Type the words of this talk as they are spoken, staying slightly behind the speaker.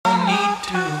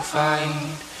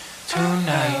fight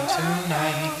tonight.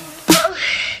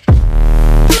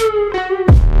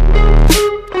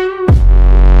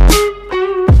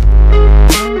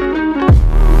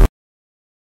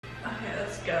 Okay,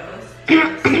 let's go.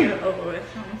 Let's get it over with.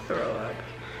 I'm gonna throw up.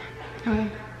 Okay.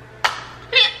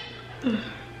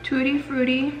 Tutti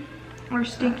Frutti or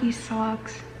sticky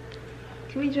socks?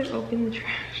 Can we just open the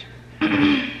trash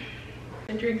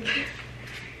and drink?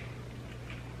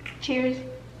 Cheers.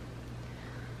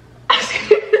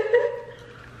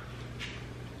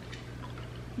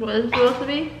 What is it supposed to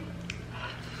be?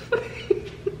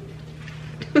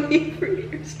 Tutti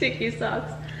Frutti or sticky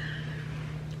socks?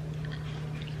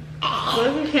 What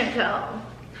if you can't tell?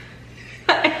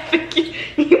 I think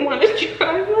you want to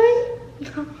try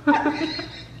one?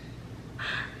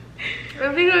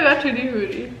 I think I got Tutti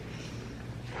Frutti.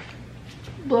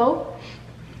 Blow?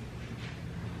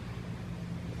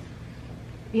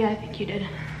 Yeah, I think you did.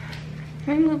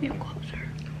 Let me move you closer.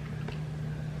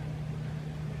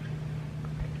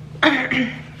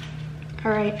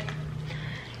 All right.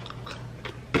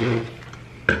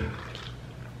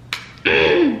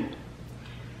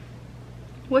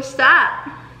 What's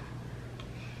that?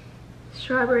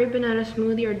 Strawberry banana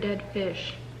smoothie or dead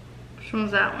fish? Which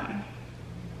one's that one?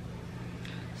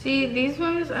 See, these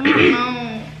ones, I don't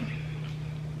know.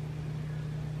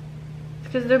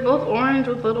 Because they're both orange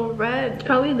with little red.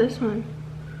 Probably this one.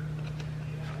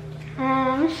 Oh,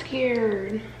 I'm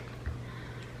scared.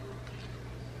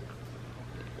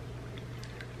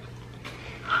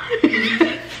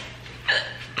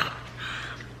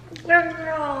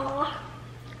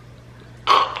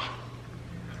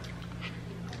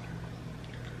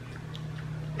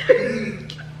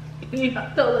 You have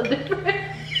to tell the difference.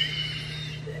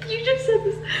 You just said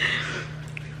this.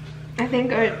 I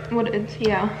think what it's,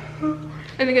 yeah.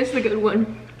 I think it's the good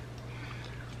one.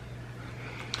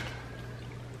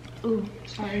 Ooh,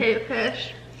 sorry. I hate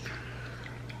fish.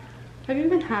 Have you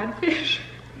even had fish?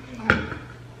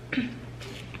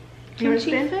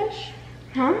 Kimchi fish?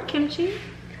 Huh? Kimchi?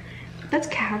 That's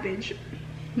cabbage.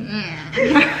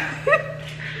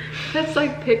 That's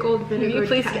like pickled vinegar. Can you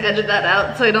please cabbage. edit that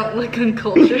out so I don't look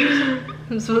uncultured?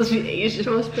 I'm supposed to be Asian.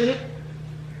 You want to spin it?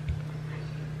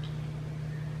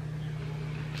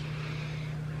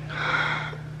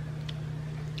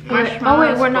 Oh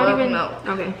wait, we're not even. Milk.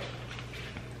 Okay.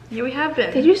 Yeah, we have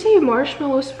been. Did you say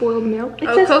marshmallow spoiled milk? It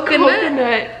Oh, says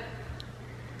coconut.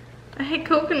 I hate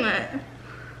coconut.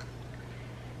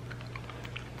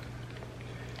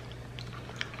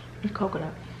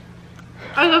 Coconut.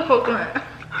 I love coconut.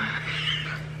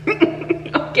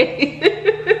 Okay.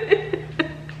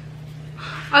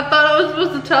 I thought I was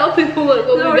supposed to tell people like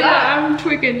what No, we yeah, got. I'm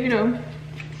tweaking, you know.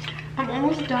 I'm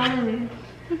almost done.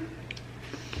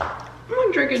 I'm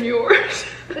not drinking yours.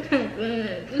 I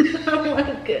don't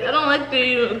like it. I don't like the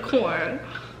unicorn.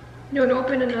 You want to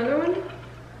open another one?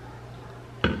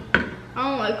 I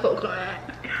don't like coconut.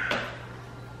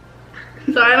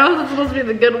 So I know it's supposed to be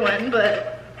the good one,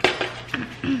 but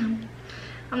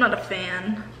I'm not a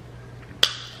fan.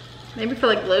 Maybe for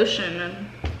like lotion and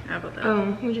how about that?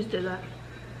 Oh, we just did that.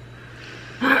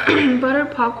 Butter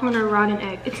popcorn or rotten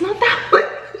egg? It's not that one.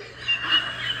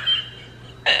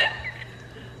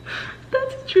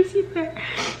 That's a juicy pear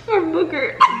or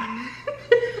booger.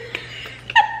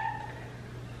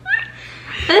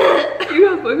 You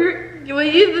got booger? Well,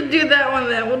 you have to do that one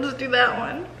then. We'll just do that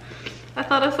one. I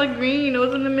thought I saw green. It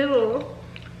was in the middle.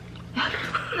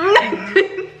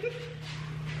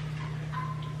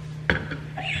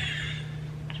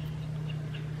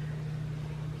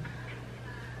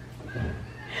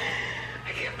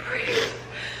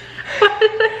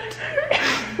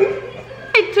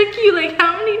 It took you like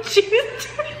how many cheese?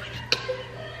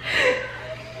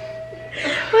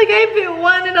 Like I picked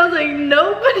one and I was like,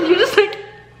 nope. And you just like.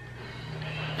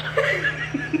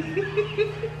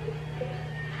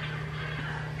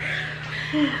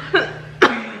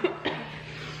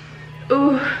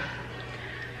 Ooh.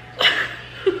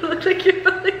 It looks like you're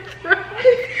like throwing.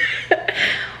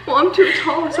 Well, I'm too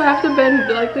tall, so I have to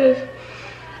bend like this.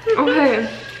 Okay.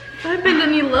 If I bend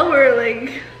any lower,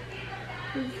 like.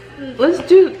 Let's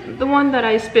do the one that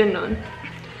I spinned on.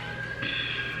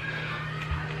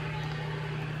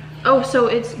 Oh, so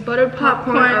it's buttered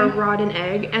popcorn or rotten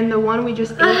egg, and the one we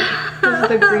just ate is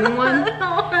the green one,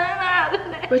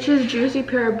 which is juicy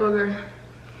pear booger.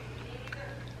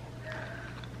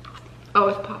 Oh,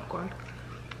 it's popcorn.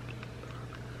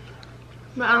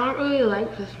 But I don't really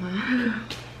like this one.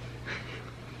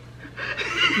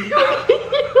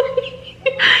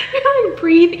 You're like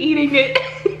breathe eating it.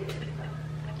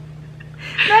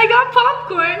 I got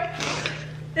popcorn.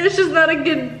 It's just not a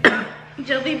good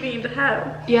jelly bean to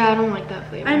have. Yeah, I don't like that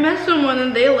flavor. I met someone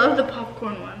and they love the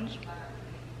popcorn ones.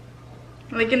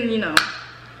 Like in, you know,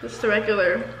 just the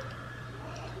regular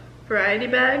variety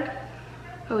bag.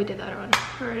 Oh, we did that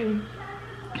already.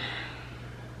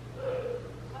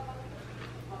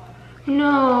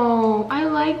 No, I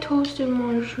like toasted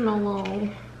marshmallow.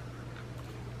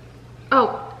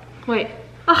 Oh, wait.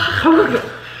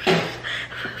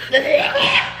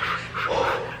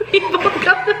 We both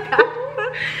got the bad.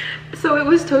 So it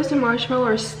was toasted marshmallow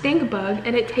or stink bug,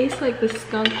 and it tastes like the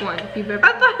skunk one. If you've ever.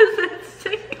 I thought it said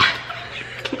stink. I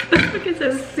think it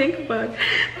says stink bug. No,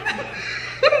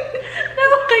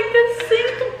 like the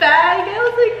sink bag. I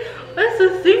was like, what's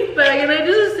a sink bag? And I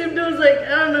just assumed it was like, I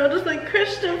don't know, just like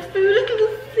Christian food in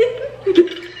the sink.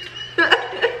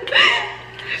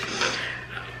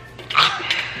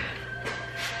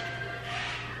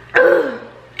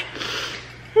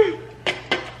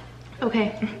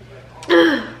 Okay.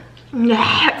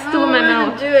 Yeah, it's still in my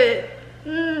mouth. Do it.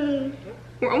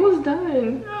 We're almost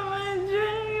done. I don't want to do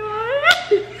it anymore.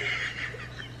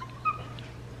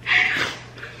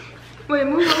 Wait,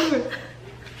 move over.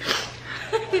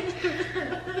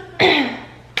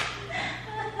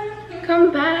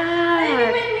 Come back.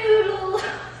 I need my noodles.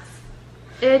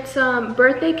 It's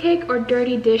birthday cake or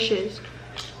dirty dishes.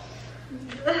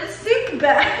 A sink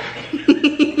bag.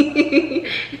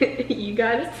 You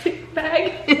got a sick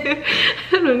bag? I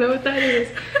don't know what that is.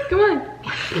 Come on.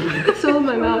 It's still in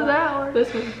my mouth. That one?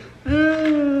 This one.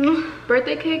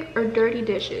 Birthday cake or dirty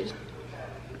dishes?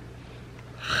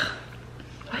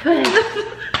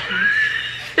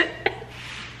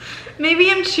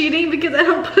 Maybe I'm cheating because I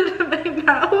don't put it in my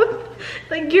mouth.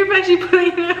 Like you're actually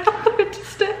putting it in your mouth.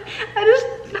 I just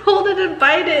hold it and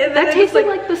bite it. And then That tasted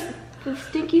like the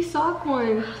stinky sock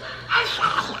one.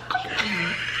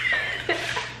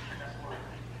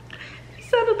 You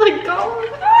sounded like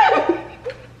Gollum.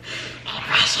 Hey,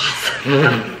 precious.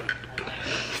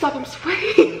 Stop, I'm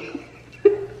sweating.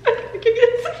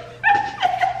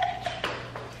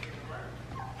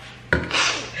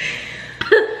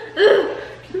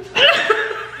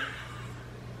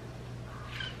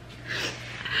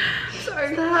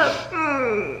 Sorry. Stop.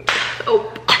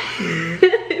 Oh.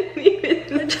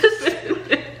 I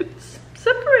just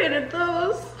separated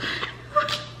those.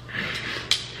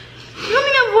 You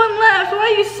only have one left. Why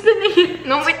are you spinning it?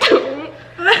 No, I don't.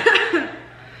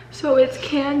 So it's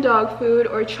canned dog food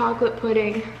or chocolate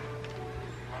pudding.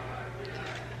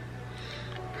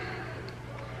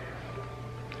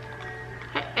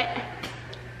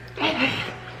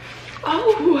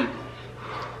 Oh!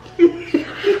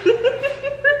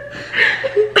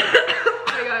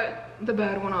 I got the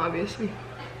bad one, obviously.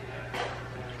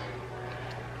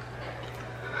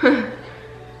 You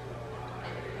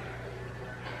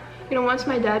know, once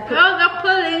my dad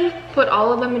put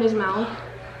all of them in his mouth.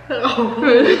 Oh.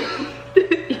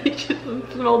 You just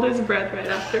smelled his breath right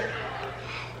after.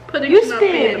 Pudding You should not be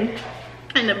spin.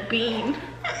 in a bean.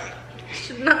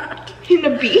 Should not. In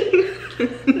a bean.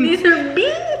 These are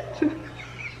beans.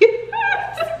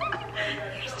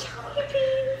 Jelly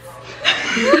beans.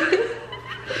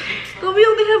 Don't we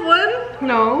only have one?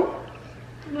 No.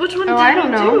 Which one Oh, did I don't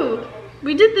we know. do?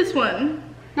 We did this one.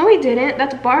 No, we didn't.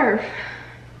 That's barf.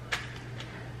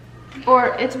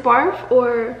 Or it's barf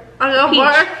or I got peach.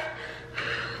 barf.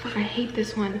 Fuck, I hate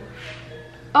this one.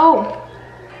 Oh.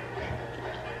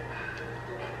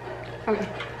 Okay.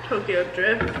 Tokyo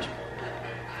Drift.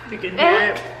 You can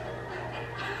hear it.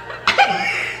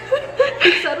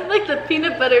 It sounded like the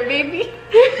peanut butter baby.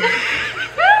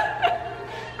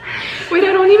 Wait,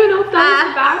 I don't even know if that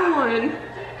was a bad one.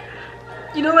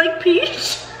 You don't like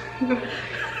peach?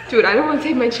 Dude, I don't want to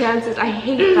take my chances. I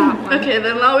hate that one. Okay,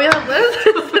 then all we have left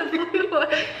is the blue one.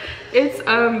 It's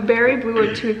berry blue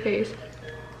or toothpaste.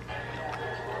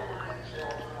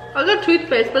 I'll go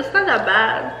toothpaste, but it's not that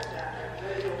bad.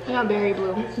 I got berry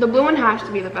blue. The blue one has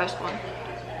to be the best one.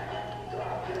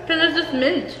 Because it's just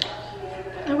mint.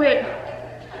 Oh, wait.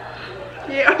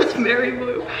 Yeah, it's berry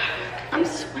blue. I'm You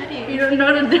sweating. don't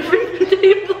know the difference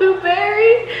between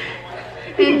blueberry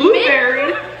and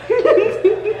Blueberry.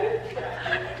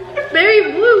 Berry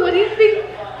blue, what do you think?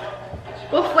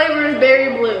 What flavor is berry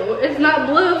blue? It's not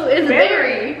blue, it's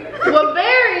berry. What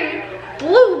berry?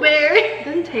 Blueberry. It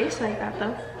doesn't taste like that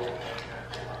though.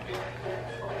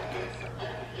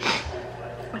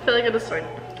 I feel like I just like.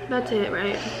 That's it,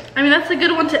 right? I mean, that's a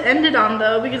good one to end it on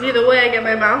though, because either way I get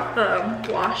my mouth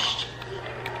washed.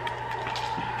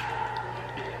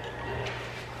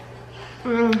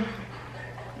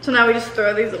 So now we just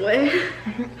throw these away.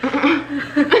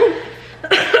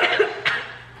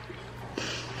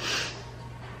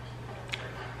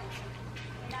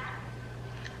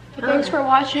 Thanks for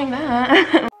watching that.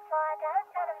 I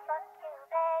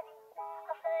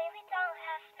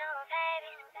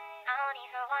don't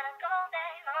even wanna go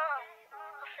back home.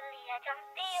 Hopefully I don't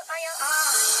see you on your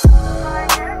own.